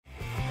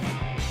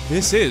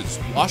This is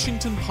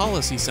Washington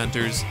Policy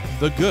Center's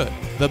The Good,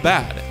 the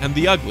Bad, and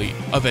the Ugly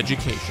of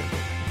Education.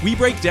 We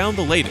break down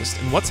the latest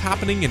in what's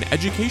happening in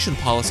education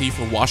policy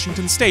for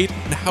Washington State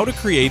and how to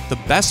create the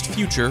best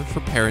future for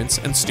parents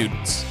and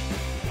students.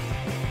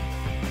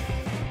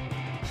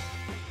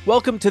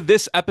 Welcome to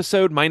this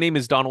episode. My name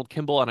is Donald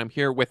Kimball, and I'm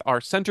here with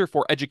our Center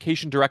for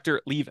Education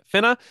Director, Lieve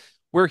Finna.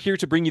 We're here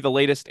to bring you the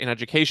latest in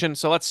education.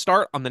 So let's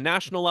start on the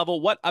national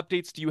level. What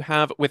updates do you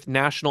have with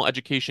national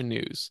education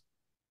news?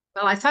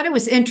 Well, I thought it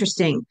was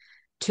interesting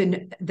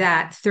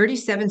that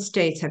 37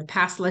 states have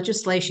passed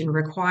legislation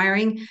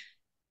requiring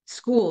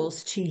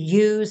schools to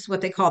use what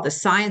they call the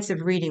science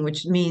of reading,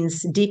 which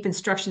means deep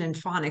instruction in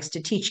phonics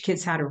to teach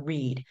kids how to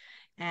read.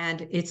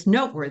 And it's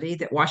noteworthy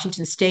that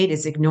Washington State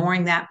is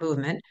ignoring that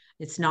movement.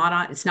 It's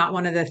not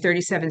one of the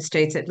 37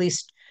 states, at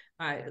least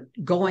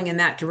going in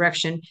that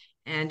direction.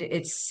 And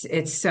it's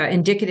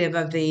indicative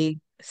of the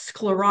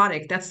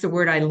sclerotic, that's the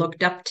word I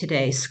looked up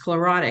today,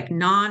 sclerotic,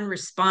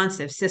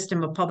 non-responsive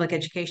system of public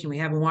education we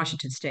have in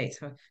Washington State.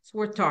 So it's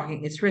worth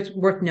talking. It's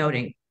worth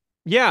noting.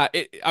 Yeah,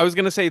 I was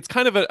going to say it's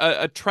kind of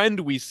a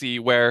trend we see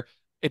where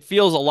it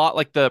feels a lot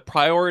like the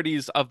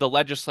priorities of the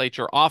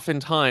legislature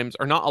oftentimes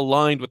are not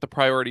aligned with the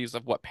priorities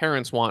of what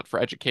parents want for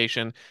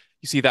education.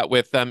 You see that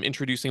with them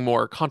introducing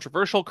more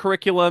controversial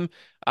curriculum,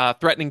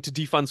 threatening to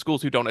defund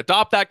schools who don't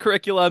adopt that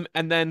curriculum,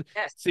 and then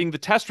Yes. seeing the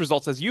test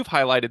results, as you've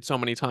highlighted so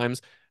many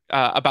times,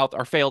 about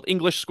our failed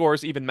English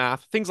scores, even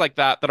math, things like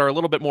that, that are a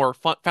little bit more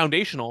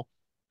foundational,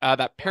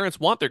 that parents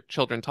want their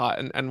children taught,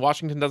 and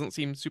Washington doesn't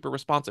seem super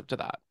responsive to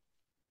that.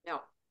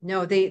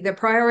 No, the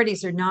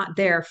priorities are not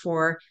there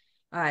for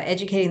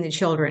educating the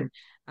children.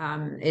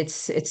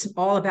 It's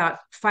all about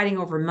fighting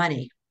over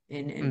money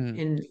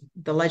in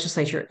the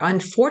legislature,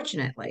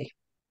 unfortunately.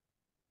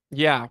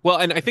 Yeah, well,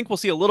 and I think we'll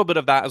see a little bit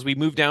of that as we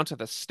move down to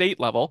the state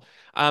level.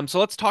 So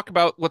let's talk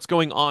about what's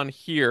going on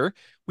here.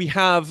 We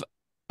have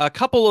a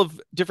couple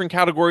of different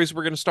categories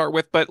we're going to start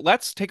with, but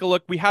let's take a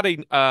look. We had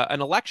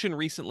an election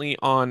recently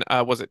on,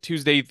 was it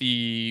Tuesday,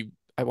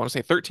 I want to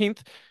say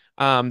 13th,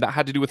 that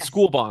had to do with Yes.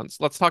 school bonds.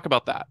 Let's talk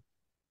about that.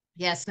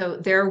 Yeah, so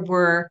there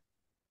were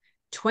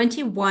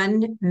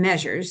 21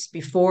 measures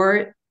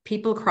before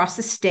people across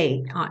the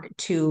state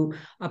to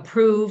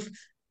approve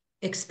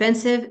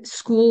expensive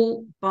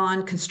school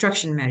bond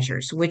construction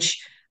measures,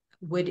 which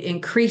would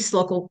increase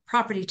local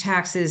property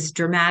taxes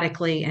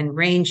dramatically and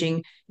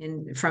ranging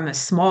from a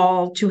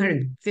small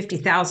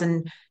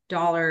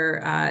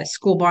 $250,000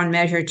 school bond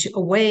measure to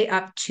way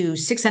up to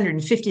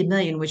 650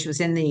 million, which was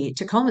in the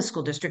Tacoma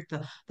School District.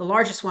 The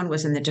largest one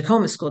was in the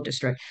Tacoma School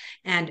District.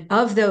 And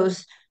of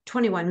those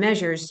 21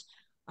 measures,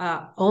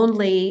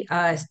 only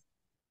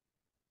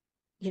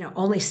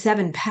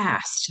 7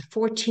 passed,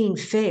 14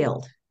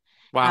 failed.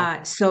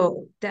 Wow.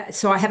 So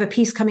I have a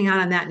piece coming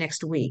out on that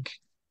next week,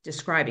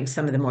 describing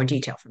some of the more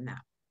detail from that.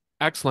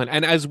 Excellent.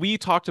 And as we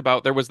talked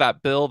about, there was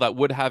that bill that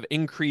would have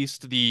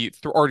increased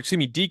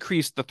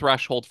decreased the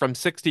threshold from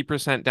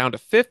 60% down to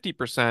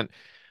 50%.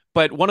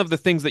 But one of the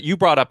things that you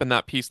brought up in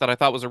that piece that I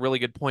thought was a really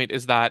good point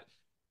is that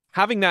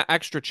having that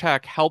extra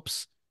check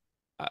helps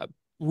uh,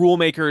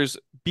 rulemakers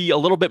be a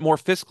little bit more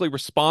fiscally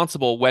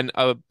responsible when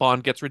a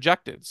bond gets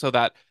rejected so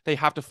that they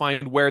have to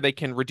find where they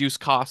can reduce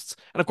costs.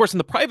 And of course, in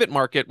the private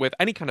market with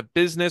any kind of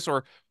business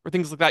or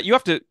things like that, you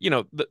have to,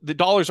 the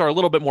dollars are a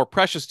little bit more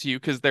precious to you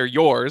because they're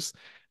yours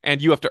and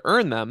you have to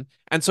earn them.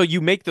 And so you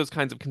make those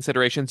kinds of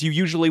considerations. You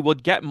usually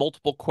would get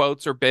multiple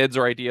quotes or bids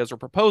or ideas or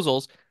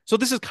proposals. So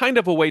this is kind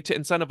of a way to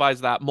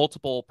incentivize that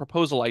multiple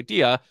proposal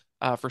idea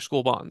for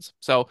school bonds.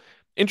 So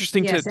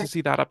interesting Yes, to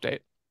see that update.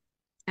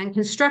 and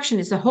construction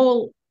is a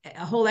whole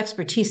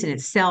expertise in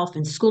itself,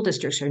 and school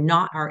districts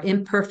are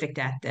imperfect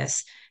at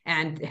this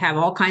and have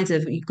all kinds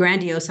of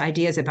grandiose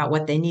ideas about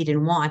what they need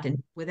and want,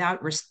 and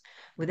without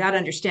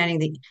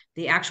understanding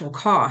the actual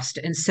cost.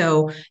 And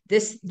so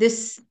this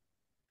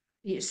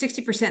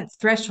 60%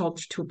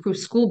 threshold to approve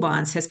school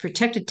bonds has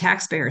protected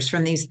taxpayers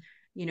from these,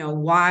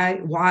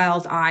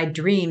 wild-eyed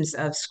dreams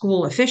of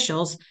school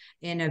officials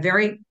in a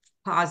very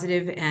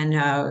positive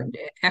and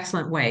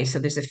excellent way. So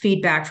there's a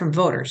feedback from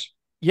voters.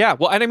 Yeah,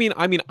 well, and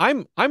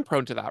I'm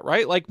prone to that,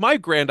 right? Like my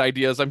grand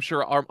ideas, I'm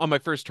sure are on my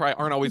first try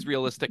aren't always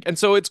realistic. And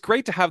so it's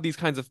great to have these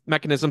kinds of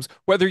mechanisms,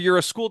 whether you're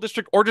a school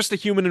district or just a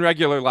human in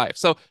regular life.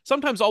 So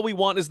sometimes all we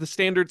want is the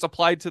standards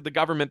applied to the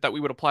government that we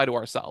would apply to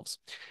ourselves.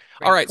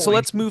 All Great right, so point.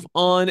 let's move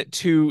on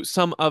to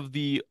some of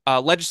the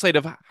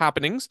legislative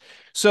happenings.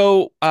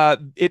 So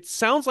it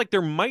sounds like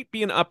there might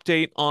be an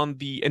update on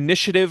the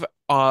initiative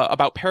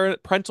about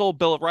parental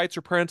Bill of Rights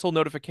or parental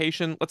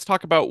notification. Let's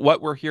talk about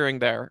what we're hearing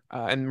there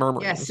and Yes.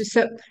 murmurings.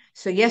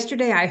 So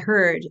yesterday I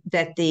heard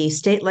that the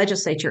state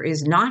legislature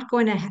is not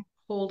going to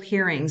hold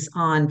hearings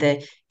on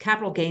the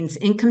capital gains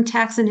income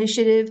tax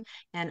initiative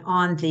and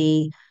on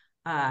the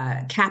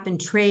cap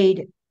and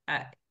trade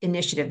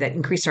initiative that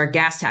increased our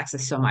gas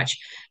taxes so much,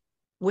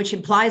 which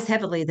implies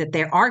heavily that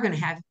they are going to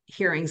have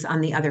hearings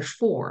on the other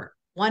four.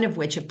 one of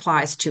which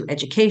applies to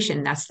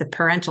education. That's the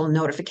Parental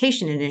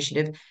Notification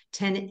Initiative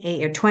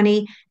 10A or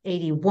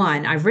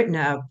 2081. I've written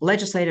a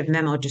legislative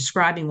memo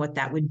describing what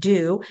that would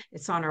do.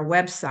 It's on our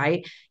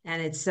website,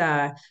 and it's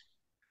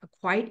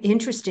quite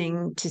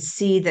interesting to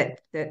see that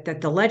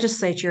the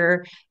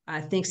legislature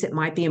thinks it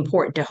might be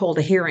important to hold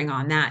a hearing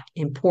on that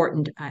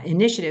important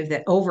initiative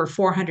that over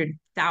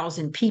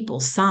 400,000 people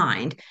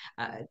signed.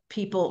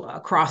 People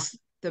across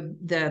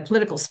the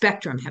political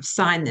spectrum have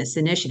signed this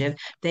initiative.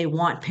 They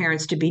want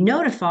parents to be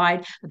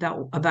notified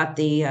about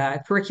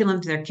the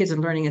curriculum their kids are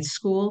learning at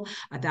school,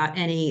 about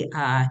any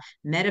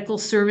medical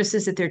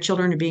services that their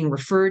children are being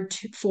referred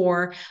to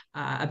for,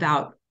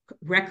 about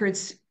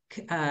records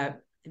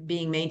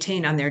being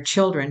maintained on their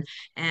children.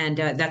 And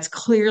that's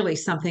clearly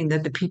something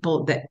that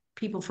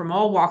people from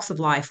all walks of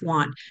life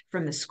want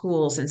from the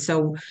schools. And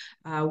so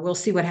we'll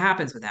see what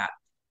happens with that.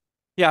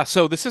 Yeah,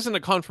 so this isn't a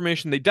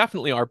confirmation they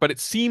definitely are, but it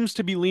seems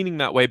to be leaning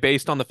that way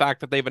based on the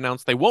fact that they've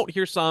announced they won't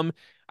hear some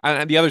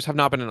and the others have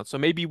not been announced. So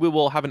maybe we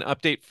will have an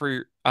update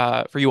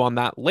for you on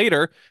that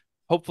later.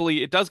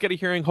 Hopefully it does get a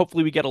hearing.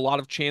 Hopefully we get a lot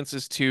of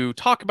chances to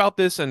talk about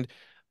this and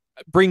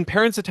bring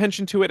parents'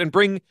 attention to it and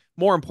bring,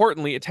 more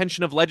importantly,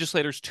 attention of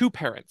legislators to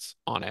parents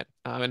on it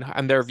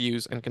and their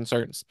views and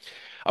concerns.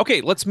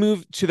 Okay, let's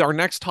move to our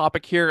next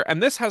topic here.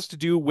 And this has to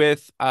do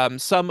with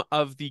some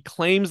of the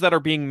claims that are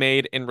being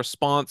made in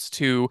response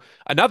to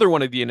another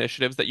one of the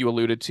initiatives that you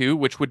alluded to,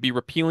 which would be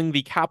repealing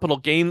the capital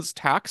gains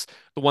tax,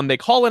 the one they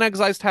call an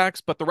excise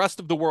tax, but the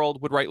rest of the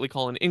world would rightly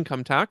call an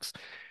income tax.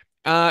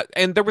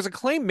 And there was a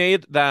claim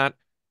made that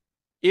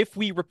if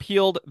we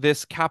repealed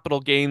this capital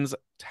gains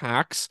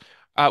tax,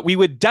 we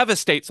would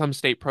devastate some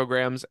state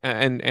programs,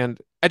 and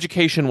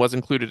education was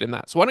included in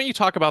that. So why don't you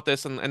talk about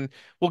this, and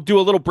we'll do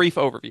a little brief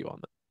overview on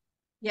that.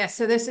 Yeah,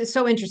 so this is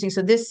so interesting.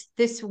 So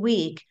this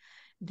week,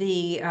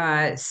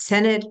 the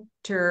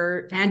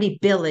Senator Andy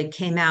Billig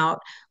came out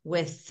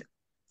with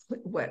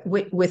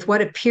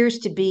what appears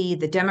to be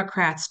the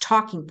Democrats'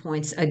 talking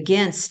points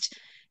against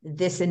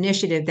this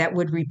initiative that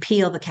would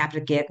repeal the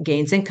capital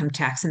gains income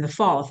tax in the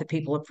fall if the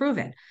people approve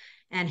it.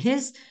 And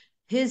his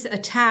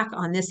attack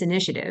on this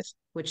initiative,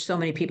 which so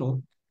many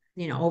people,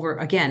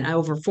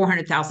 over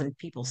 400,000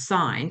 people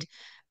signed.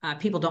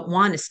 People don't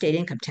want a state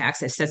income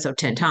tax. I've said so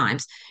 10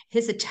 times.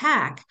 His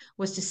attack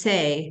was to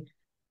say,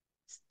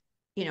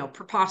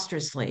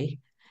 preposterously,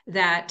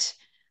 that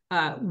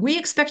we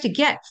expect to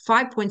get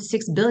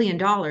 $5.6 billion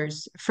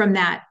from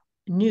that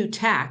new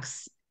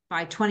tax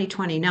by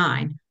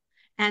 2029.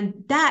 And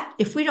that,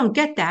 if we don't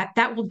get that,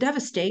 that will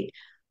devastate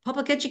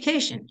public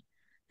education.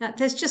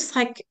 That's just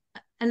like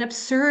an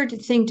absurd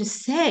thing to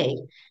say,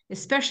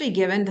 especially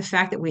given the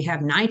fact that we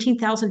have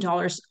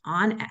 $19,000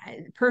 on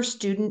per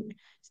student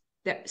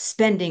that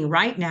spending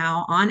right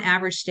now on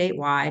average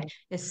statewide,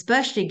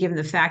 especially given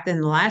the fact that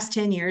in the last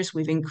 10 years,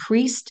 we've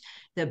increased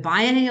the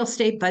biennial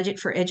state budget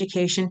for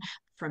education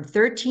from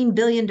 $13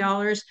 billion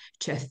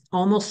to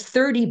almost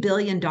 $30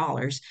 billion.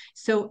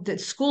 So the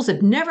schools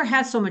have never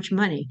had so much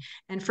money.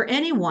 And for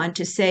anyone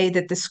to say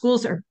that the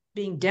schools are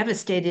being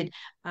devastated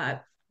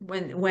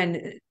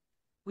when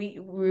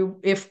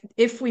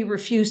if we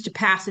refuse to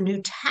pass a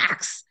new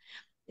tax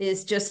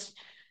is just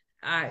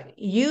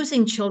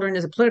using children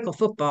as a political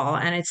football,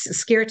 and it's a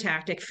scare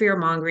tactic, fear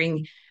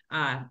mongering,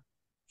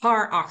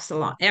 par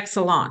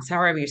excellence,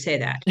 however you say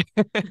that.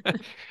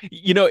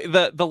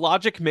 The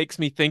logic makes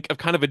me think of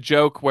kind of a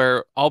joke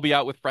where I'll be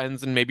out with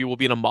friends and maybe we'll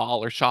be in a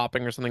mall or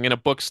shopping or something in a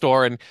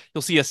bookstore, and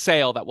you'll see a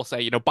sale that will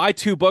say, buy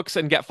two books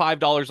and get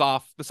 $5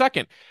 off the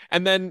second.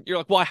 And then you're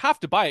like, well, I have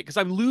to buy it because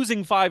I'm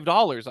losing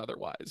 $5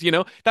 otherwise.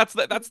 That's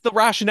the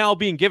rationale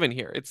being given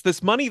here. It's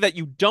this money that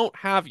you don't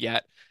have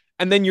yet.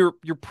 And then you're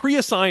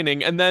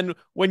pre-assigning, and then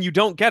when you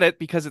don't get it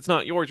because it's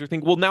not yours, you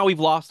think, well, now we've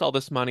lost all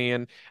this money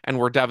and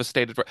we're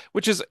devastated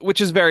which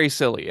is very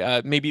silly.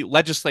 Maybe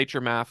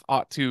legislature math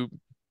ought to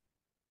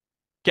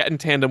get in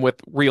tandem with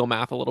real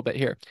math a little bit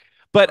here.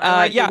 But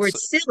I like the word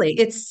yes, silly.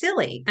 It's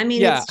silly. I mean,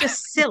 yeah, it's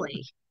just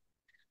silly.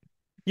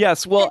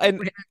 yes. Well,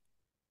 and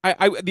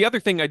the other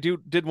thing I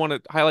did want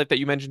to highlight that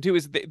you mentioned too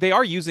is they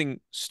are using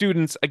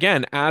students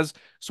again as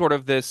sort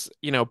of this,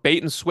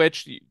 bait and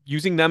switch,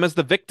 using them as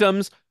the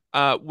victims,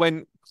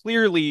 when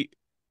clearly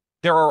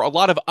there are a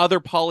lot of other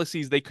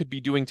policies they could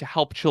be doing to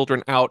help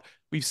children out.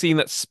 We've seen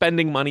that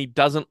spending money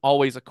doesn't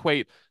always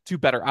equate to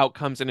better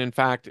outcomes. And in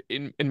fact,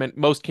 in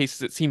most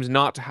cases, it seems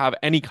not to have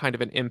any kind of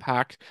an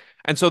impact.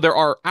 And so there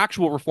are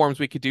actual reforms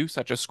we could do,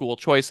 such as school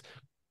choice,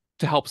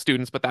 to help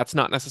students, but that's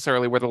not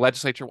necessarily where the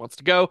legislature wants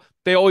to go.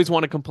 They always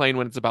want to complain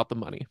when it's about the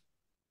money.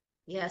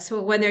 Yeah,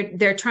 so when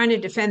they're trying to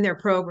defend their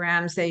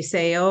programs, they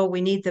say, "Oh, we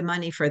need the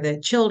money for the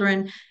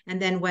children." And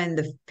then when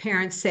the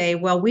parents say,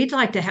 "Well, we'd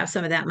like to have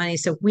some of that money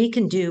so we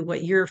can do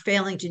what you're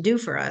failing to do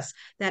for us,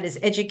 that is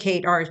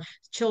educate our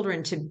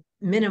children to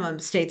minimum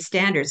state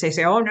standards," they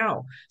say, "Oh,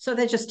 no." So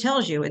that just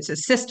tells you it's a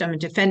system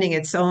defending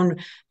its own,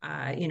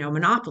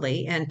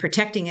 monopoly and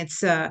protecting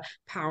its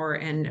power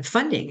and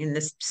funding in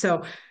this.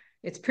 So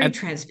it's pretty And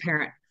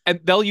transparent. And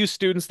they'll use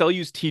students, they'll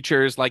use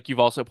teachers, like you've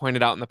also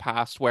pointed out in the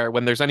past, where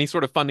when there's any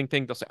sort of funding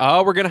thing, they'll say,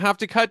 "Oh, we're going to have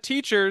to cut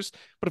teachers."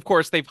 But of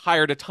course, they've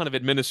hired a ton of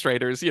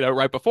administrators,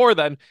 right before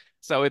then.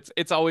 So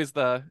it's always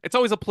a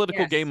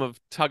political Yes, game of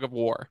tug of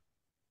war.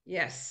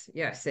 yes,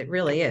 yes, it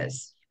really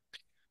is.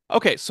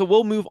 Okay, so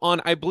we'll move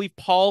on. I believe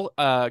Paul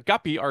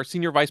Guppy, our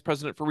senior vice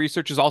president for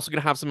research, is also going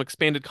to have some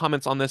expanded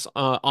comments on this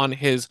on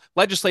his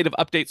legislative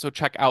update. So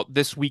check out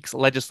this week's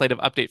legislative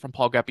update from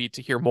Paul Guppy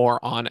to hear more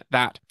on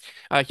that.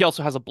 He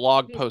also has a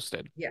blog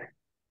posted. Yeah.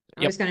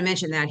 I Yep. was going to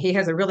mention that he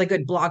has a really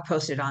good blog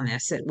posted on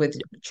this with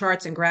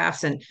charts and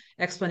graphs and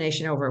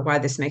explanation over why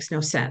this makes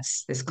no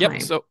sense, this Yep.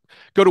 claim. So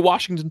go to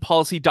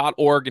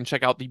washingtonpolicy.org and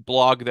check out the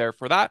blog there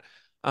for that.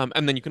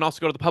 And then you can also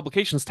go to the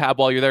publications tab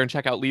while you're there and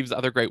check out Leave's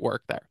other great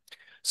work there.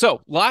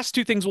 So, last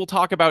two things we'll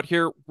talk about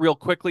here real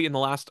quickly in the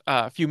last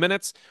few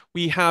minutes.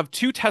 We have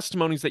two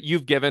testimonies that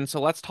you've given,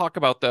 so let's talk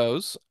about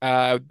those.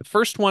 The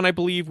first one I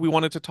believe we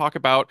wanted to talk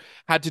about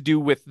had to do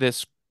with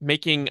this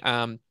making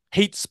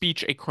hate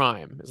speech a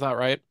crime. Is that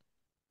right?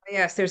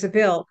 Yes, there's a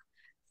bill,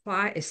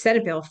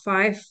 Senate Bill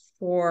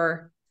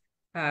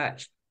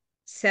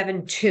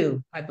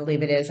 5472, I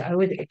believe it is.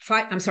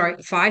 I'm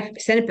sorry,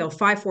 Senate Bill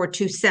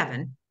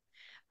 5427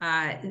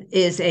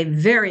 is a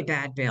very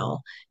bad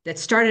bill that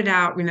started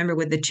out, remember,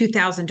 with the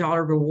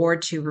 $2,000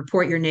 reward to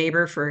report your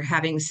neighbor for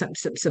having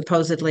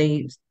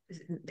supposedly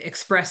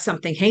expressed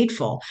something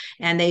hateful.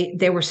 And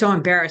they were so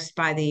embarrassed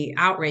by the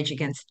outrage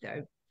against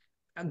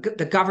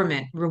the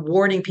government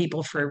rewarding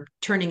people for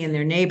turning in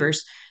their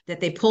neighbors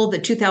that they pulled the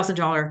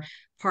 $2,000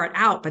 part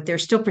out, but they're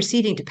still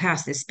proceeding to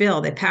pass this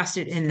bill. They passed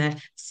it in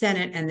the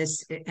Senate, and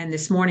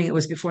this morning it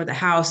was before the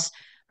House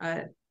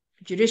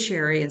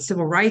Judiciary and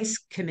Civil Rights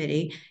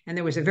Committee, and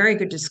there was a very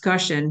good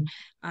discussion.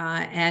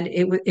 And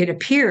it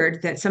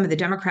appeared that some of the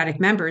Democratic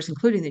members,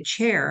 including the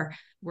chair,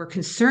 were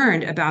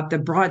concerned about the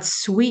broad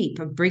sweep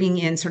of bringing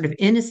in sort of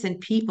innocent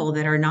people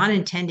that are not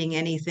intending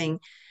anything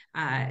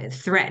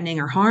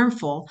threatening or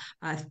harmful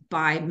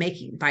by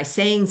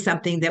saying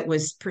something that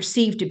was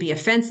perceived to be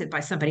offensive by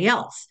somebody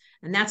else.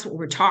 And that's what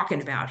we're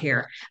talking about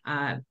here.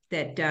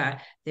 That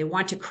they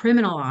want to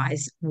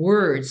criminalize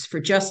words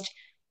for just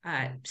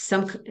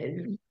some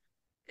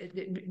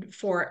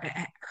for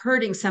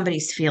hurting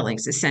somebody's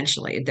feelings.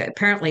 Essentially,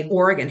 apparently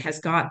Oregon has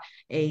got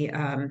a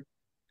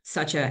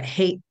such a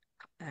hate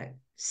uh,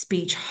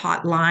 speech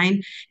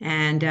hotline,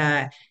 and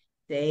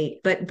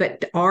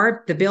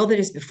the bill that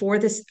is before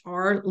this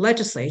our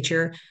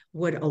legislature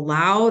would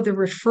allow the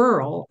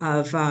referral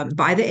of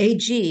by the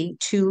AG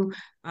to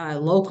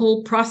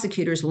local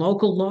prosecutors,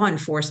 local law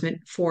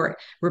enforcement for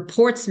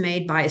reports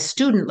made by a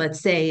student,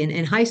 let's say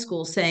in high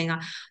school, saying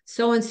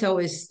so and so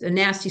is a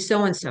nasty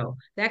so and so.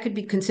 That could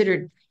be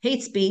considered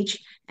hate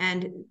speech,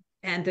 and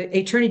the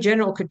attorney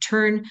general could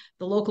turn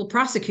the local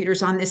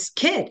prosecutors on this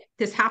kid,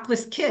 this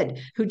hapless kid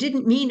who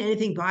didn't mean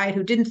anything by it,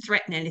 who didn't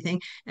threaten anything.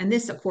 And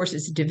this, of course,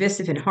 is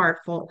divisive and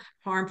harmful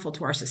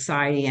to our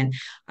society. And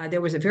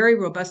there was a very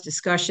robust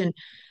discussion.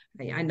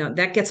 I know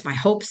that gets my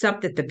hopes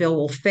up that the bill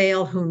will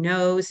fail. Who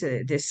knows?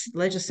 This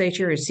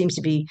legislature, it seems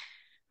to be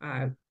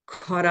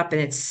caught up in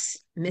its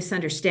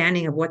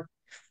misunderstanding of what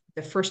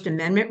the First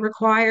Amendment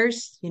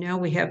requires.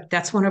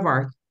 That's one of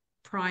our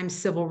prime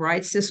civil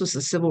rights. This was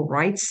the Civil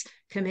Rights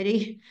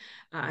Committee.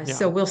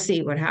 So Yeah. we'll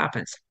see what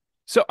happens.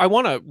 So I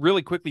want to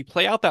really quickly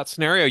play out that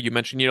scenario you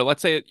mentioned.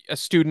 Let's say a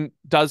student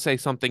does say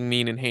something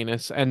mean and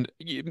heinous, and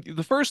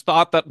the first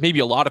thought that maybe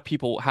a lot of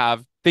people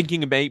have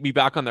thinking maybe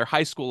back on their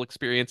high school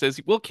experiences,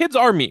 well, kids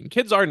are mean,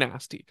 kids are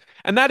nasty,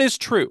 and that is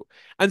true.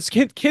 And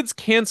kids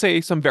can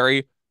say some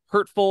very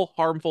hurtful,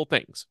 harmful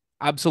things,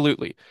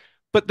 absolutely.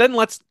 But then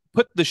let's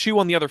put the shoe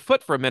on the other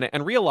foot for a minute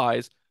and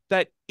realize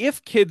that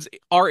if kids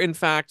are in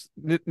fact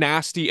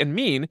nasty and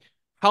mean,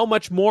 how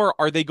much more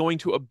are they going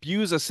to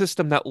abuse a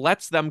system that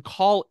lets them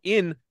call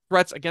in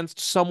threats against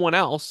someone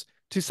else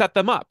to set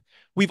them up?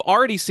 We've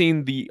already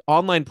seen the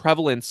online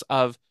prevalence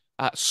of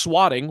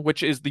swatting,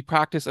 which is the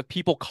practice of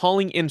people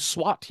calling in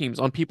SWAT teams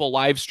on people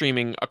live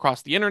streaming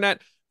across the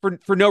internet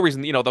for no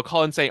reason. They'll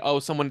call and say, "Oh,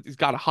 someone's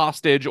got a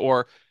hostage,"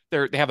 or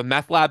they have a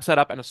meth lab set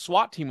up, and a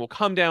SWAT team will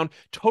come down,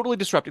 totally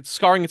disrupt. It's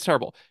scarring. It's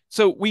terrible.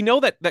 So we know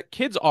that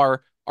kids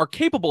are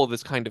capable of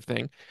this kind of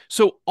thing.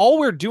 So all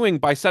we're doing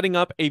by setting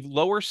up a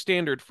lower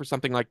standard for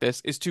something like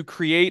this is to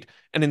create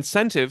an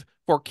incentive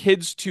for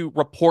kids to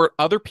report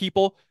other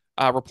people,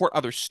 report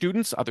other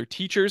students, other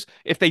teachers,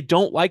 if they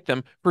don't like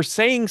them for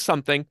saying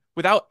something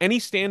without any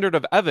standard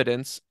of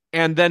evidence,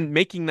 and then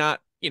making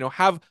that,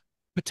 have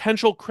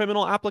potential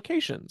criminal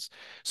applications.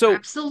 So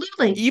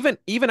Absolutely.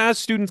 even as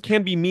students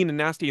can be mean and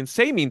nasty and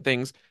say mean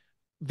things,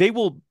 they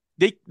will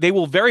they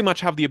will very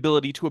much have the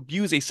ability to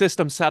abuse a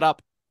system set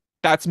up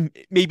that's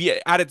maybe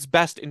at its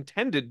best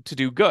intended to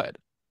do good.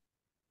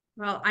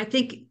 Well, I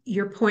think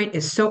your point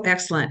is so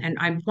excellent. And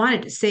I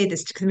wanted to say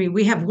this because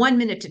we have 1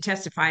 minute to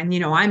testify.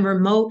 And, I'm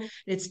remote.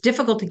 It's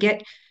difficult to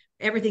get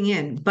everything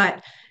in.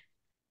 But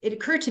it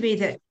occurred to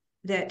me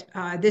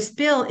that this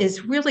bill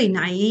is really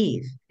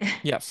naive.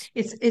 Yes.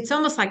 It's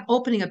almost like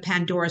opening a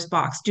Pandora's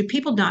box. Do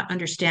people not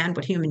understand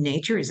what human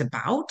nature is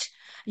about?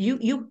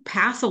 You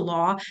pass a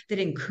law that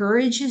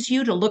encourages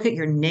you to look at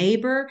your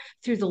neighbor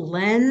through the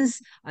lens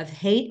of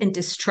hate and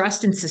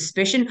distrust and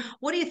suspicion.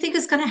 What do you think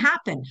is going to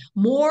happen?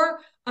 More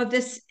of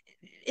this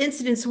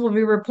incidents will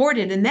be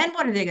reported. And then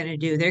what are they going to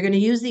do? They're going to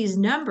use these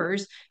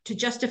numbers to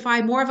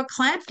justify more of a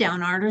clampdown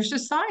on our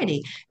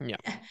society. Yeah.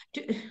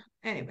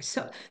 Anyway,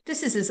 so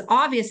this is as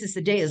obvious as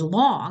the day is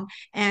long.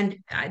 And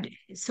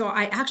so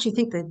I actually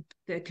think that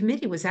the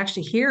committee was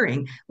actually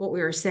hearing what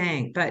we were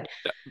saying. But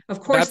of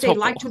course, That's they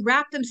like hopeful. to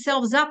wrap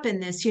themselves up in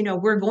this.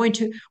 We're going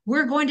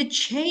to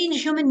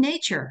change human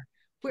nature.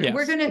 We're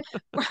Yes. going to.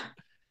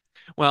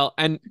 Well,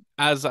 and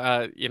as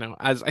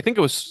as I think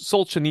it was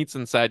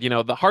Solzhenitsyn said,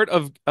 the heart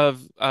of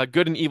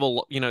good and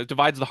evil,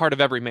 divides the heart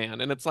of every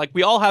man. And it's like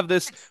we all have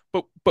this,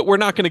 but we're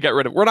not going to get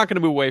rid of it. We're not going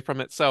to move away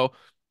from it. So,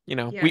 we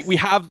Yes,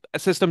 have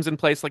systems in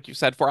place, like you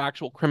said, for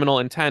actual criminal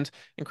intent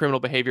and criminal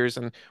behaviors,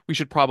 and we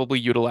should probably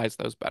utilize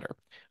those better.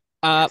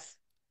 Uh, yes,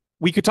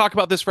 we could talk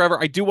about this forever.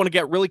 I do want to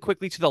get really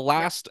quickly to the yeah,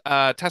 last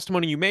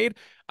testimony you made,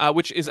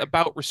 which is right.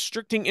 about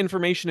restricting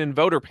information in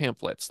voter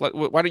pamphlets.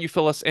 Why don't you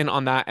fill us in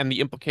on that and the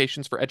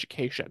implications for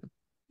education?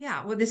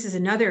 Yeah, well, this is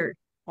another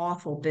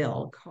awful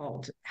bill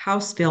called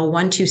House Bill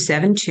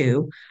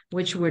 1272,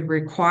 which would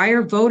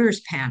require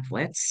voters'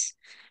 pamphlets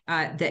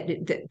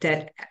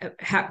that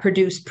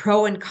produce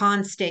pro and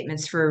con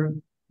statements for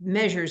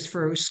measures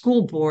for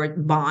school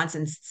board bonds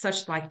and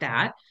such like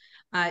that,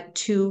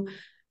 to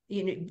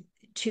you know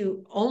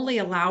to only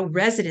allow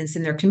residents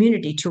in their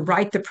community to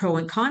write the pro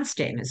and con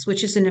statements,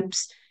 which is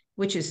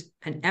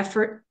an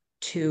effort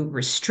to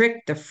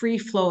restrict the free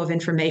flow of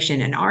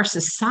information in our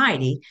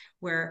society,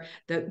 where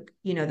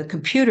the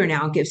computer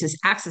now gives us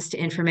access to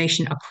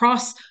information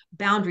across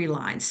boundary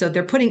lines. So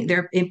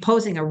they're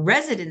imposing a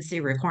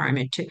residency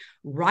requirement to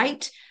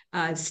write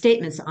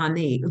statements on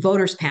the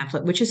voters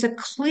pamphlet, which is a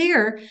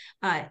clear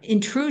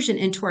intrusion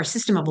into our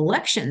system of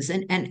elections,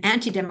 and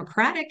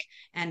anti-democratic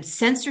and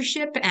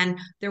censorship. And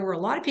there were a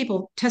lot of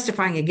people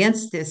testifying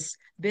against this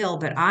bill,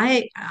 but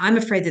I'm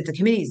afraid that the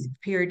committee's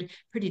appeared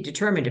pretty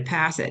determined to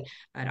pass it.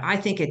 But I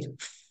think it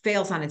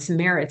fails on its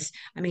merits.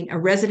 I mean, a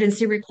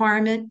residency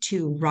requirement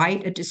to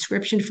write a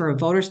description for a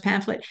voter's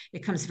pamphlet,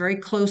 it comes very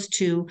close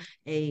to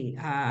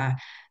a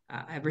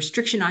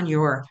restriction on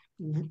your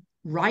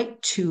right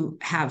to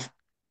have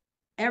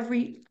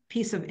every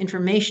piece of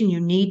information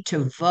you need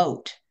to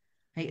vote.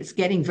 It's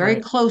getting very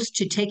Right. close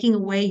to taking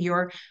away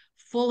your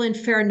full and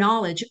fair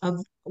knowledge of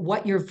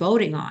what you're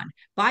voting on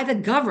by the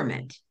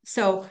government.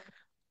 So,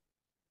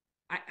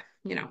 I,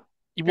 you know,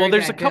 Well, very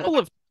bad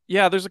bill.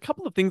 there's a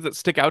couple of things that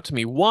stick out to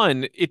me.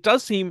 One, it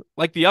does seem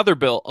like the other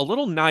bill a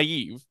little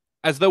naive,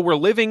 as though we're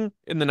living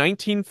in the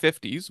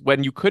 1950s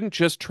when you couldn't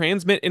just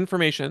transmit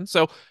information.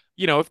 So,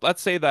 if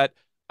let's say that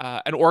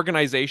an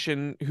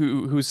organization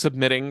who's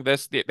submitting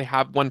this, they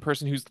have one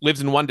person who lives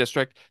in one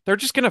district, they're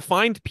just going to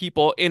find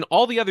people in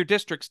all the other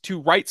districts to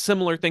write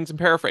similar things and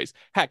paraphrase.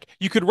 Heck,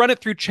 you could run it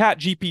through Chat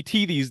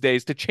GPT these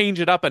days to change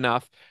it up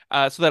enough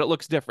so that it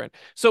looks different.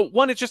 So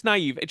one, it's just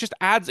naive. It just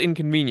adds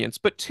inconvenience.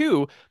 But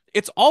two,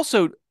 it's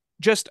also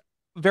just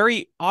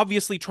very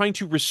obviously trying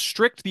to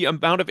restrict the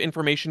amount of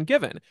information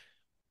given.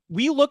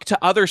 We look to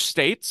other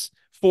states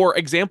for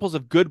examples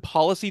of good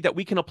policy that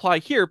we can apply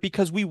here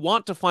because we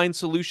want to find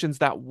solutions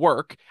that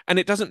work. And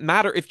it doesn't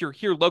matter if you're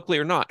here locally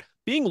or not.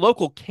 Being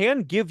local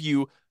can give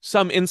you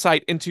some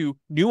insight into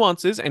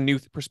nuances and new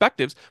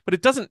perspectives, but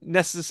it doesn't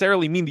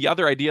necessarily mean the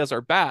other ideas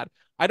are bad.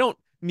 I don't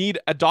need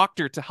a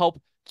doctor to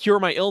help cure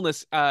my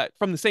illness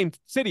from the same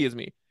city as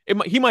me.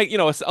 He might,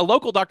 a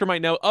local doctor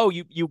might know, oh,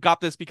 you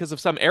got this because of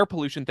some air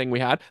pollution thing we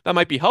had. That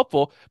might be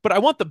helpful, but I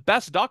want the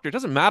best doctor. It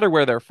doesn't matter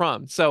where they're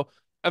from. So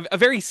a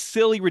very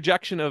silly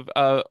rejection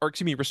or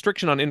excuse me,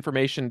 restriction on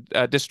information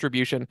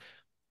distribution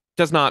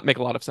does not make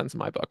a lot of sense in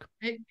my book.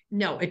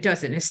 No, it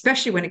doesn't,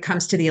 especially when it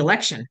comes to the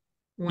election.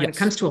 When it Yes,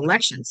 comes to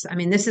elections, I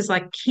mean, this is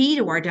like key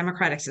to our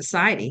democratic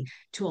society,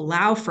 to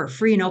allow for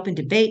free and open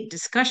debate,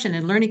 discussion,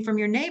 and learning from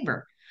your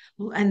neighbor.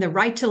 And the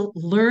right to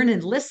learn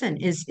and listen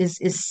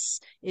is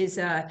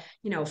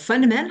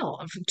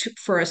fundamental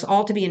for us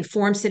all to be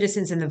informed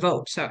citizens in the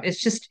vote. So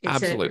it's a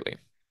absolutely.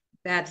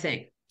 bad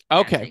thing.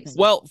 Bad Okay. things.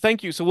 Well,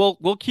 thank you. So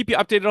we'll keep you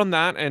updated on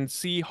that and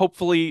see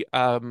hopefully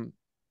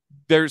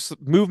there's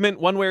movement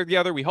one way or the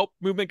other. We hope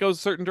movement goes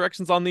certain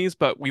directions on these,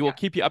 but we will Yeah.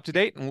 keep you up to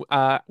date and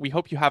we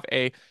hope you have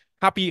a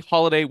happy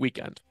holiday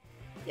weekend.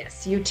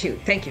 Yes, you too.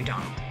 Thank you,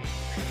 Donald.